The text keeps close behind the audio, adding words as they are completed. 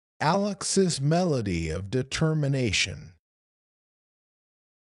Alex's melody of determination.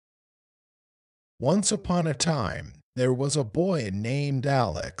 Once upon a time, there was a boy named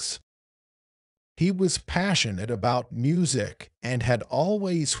Alex. He was passionate about music and had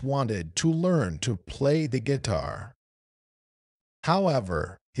always wanted to learn to play the guitar.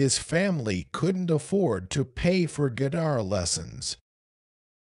 However, his family couldn't afford to pay for guitar lessons.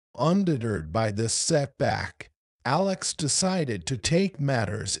 Undeterred by this setback, Alex decided to take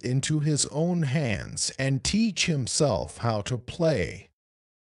matters into his own hands and teach himself how to play.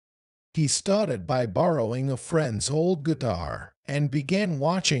 He started by borrowing a friend's old guitar and began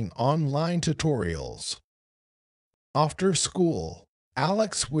watching online tutorials. After school,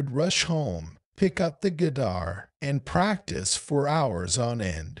 Alex would rush home, pick up the guitar, and practice for hours on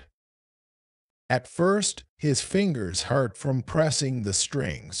end. At first, his fingers hurt from pressing the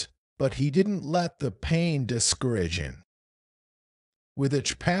strings, but he didn't let the pain discourage him. With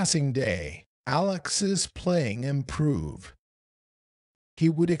each passing day, Alex's playing improved. He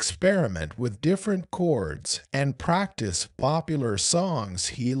would experiment with different chords and practice popular songs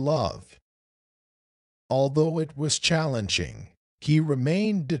he loved. Although it was challenging, he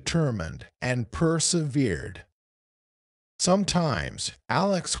remained determined and persevered. Sometimes,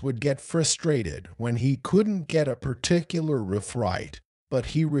 Alex would get frustrated when he couldn't get a particular riff right, but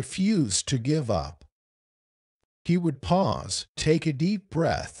he refused to give up. He would pause, take a deep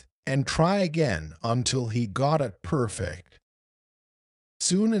breath, and try again until he got it perfect.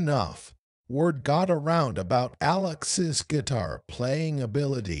 Soon enough, word got around about Alex's guitar playing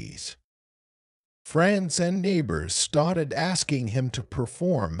abilities. Friends and neighbors started asking him to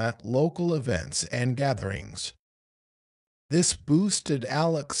perform at local events and gatherings. This boosted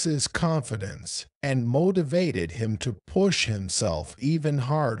Alex's confidence and motivated him to push himself even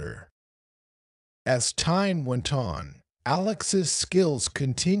harder. As time went on, Alex's skills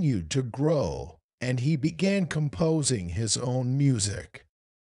continued to grow, and he began composing his own music.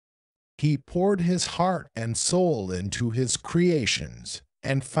 He poured his heart and soul into his creations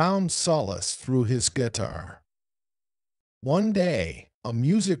and found solace through his guitar. One day, a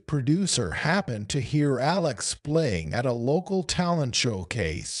music producer happened to hear Alex playing at a local talent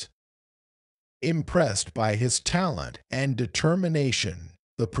showcase. Impressed by his talent and determination,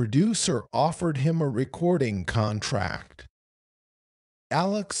 the producer offered him a recording contract.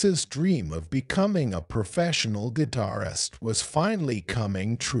 Alex's dream of becoming a professional guitarist was finally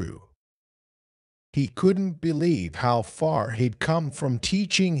coming true. He couldn't believe how far he'd come from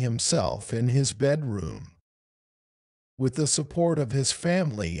teaching himself in his bedroom. With the support of his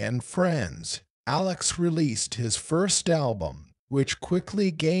family and friends, Alex released his first album, which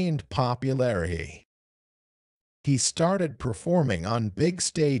quickly gained popularity. He started performing on big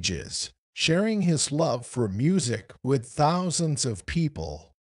stages, sharing his love for music with thousands of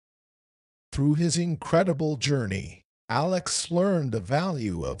people. Through his incredible journey, Alex learned the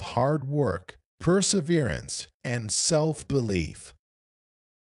value of hard work, perseverance, and self-belief.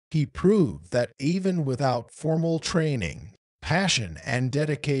 He proved that even without formal training, passion and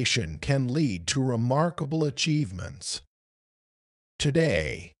dedication can lead to remarkable achievements.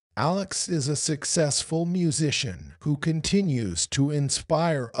 Today, Alex is a successful musician who continues to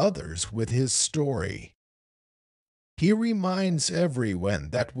inspire others with his story. He reminds everyone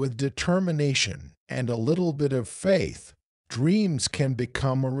that with determination and a little bit of faith, dreams can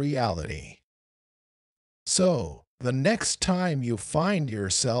become a reality. So, the next time you find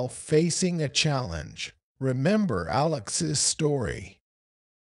yourself facing a challenge, remember Alex's story.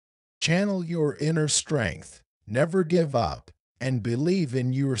 Channel your inner strength, never give up, and believe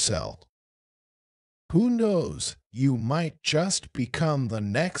in yourself. Who knows, you might just become the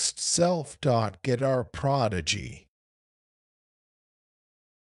next self-taught guitar prodigy.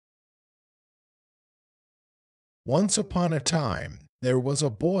 Once upon a time, there was a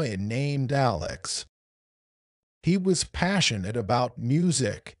boy named Alex. He was passionate about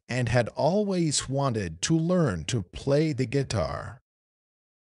music and had always wanted to learn to play the guitar.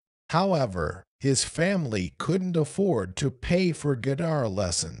 However, his family couldn't afford to pay for guitar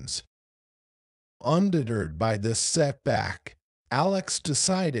lessons. Undeterred by this setback, Alex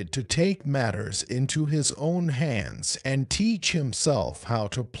decided to take matters into his own hands and teach himself how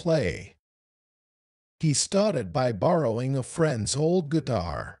to play. He started by borrowing a friend's old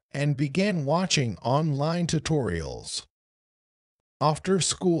guitar and began watching online tutorials. After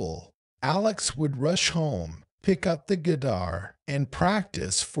school, Alex would rush home, pick up the guitar, and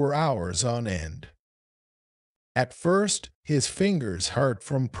practice for hours on end. At first, his fingers hurt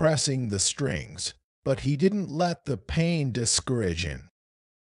from pressing the strings, but he didn't let the pain discourage him.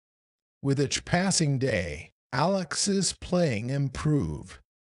 With each passing day, Alex's playing improved.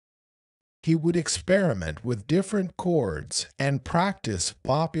 He would experiment with different chords and practice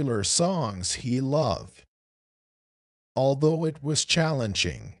popular songs he loved. Although it was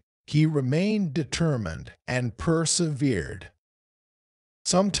challenging, he remained determined and persevered.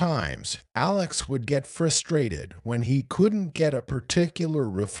 Sometimes, Alex would get frustrated when he couldn't get a particular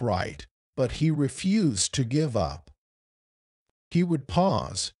riff right, but he refused to give up. He would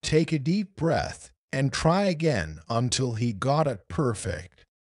pause, take a deep breath, and try again until he got it perfect.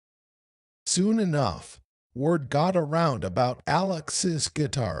 Soon enough, word got around about Alex's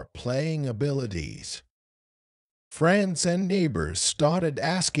guitar playing abilities. Friends and neighbors started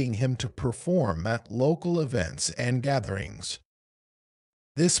asking him to perform at local events and gatherings.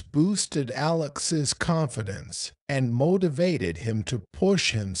 This boosted Alex's confidence and motivated him to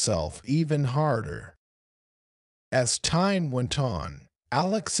push himself even harder. As time went on,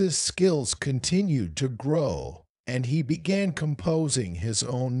 Alex's skills continued to grow, and he began composing his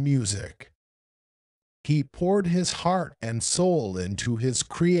own music. He poured his heart and soul into his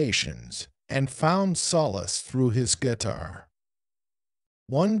creations and found solace through his guitar.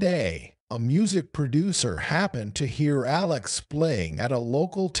 One day, a music producer happened to hear Alex playing at a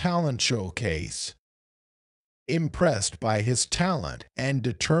local talent showcase. Impressed by his talent and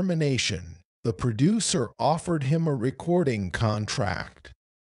determination, the producer offered him a recording contract.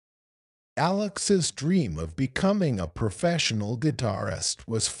 Alex's dream of becoming a professional guitarist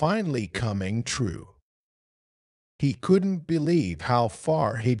was finally coming true. He couldn't believe how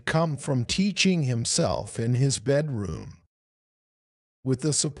far he'd come from teaching himself in his bedroom. With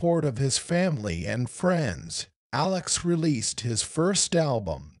the support of his family and friends, Alex released his first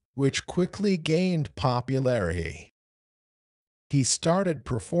album, which quickly gained popularity. He started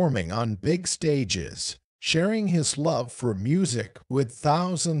performing on big stages, sharing his love for music with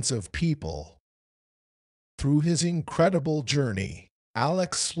thousands of people. Through his incredible journey,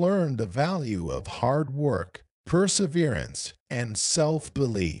 Alex learned the value of hard work, perseverance, and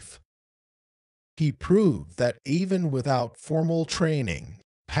self-belief. He proved that even without formal training,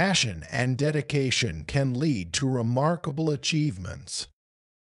 passion and dedication can lead to remarkable achievements.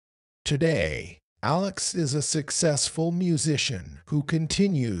 Today, Alex is a successful musician who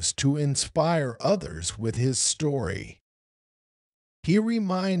continues to inspire others with his story. He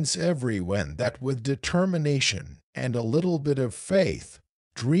reminds everyone that with determination and a little bit of faith,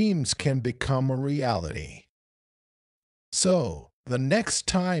 dreams can become a reality. So, the next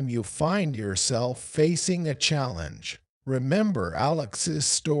time you find yourself facing a challenge, remember Alex's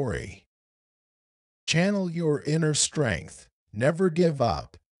story. Channel your inner strength, never give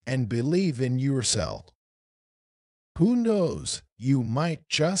up, and believe in yourself. Who knows, you might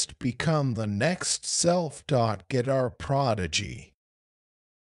just become the next self-taught guitar prodigy.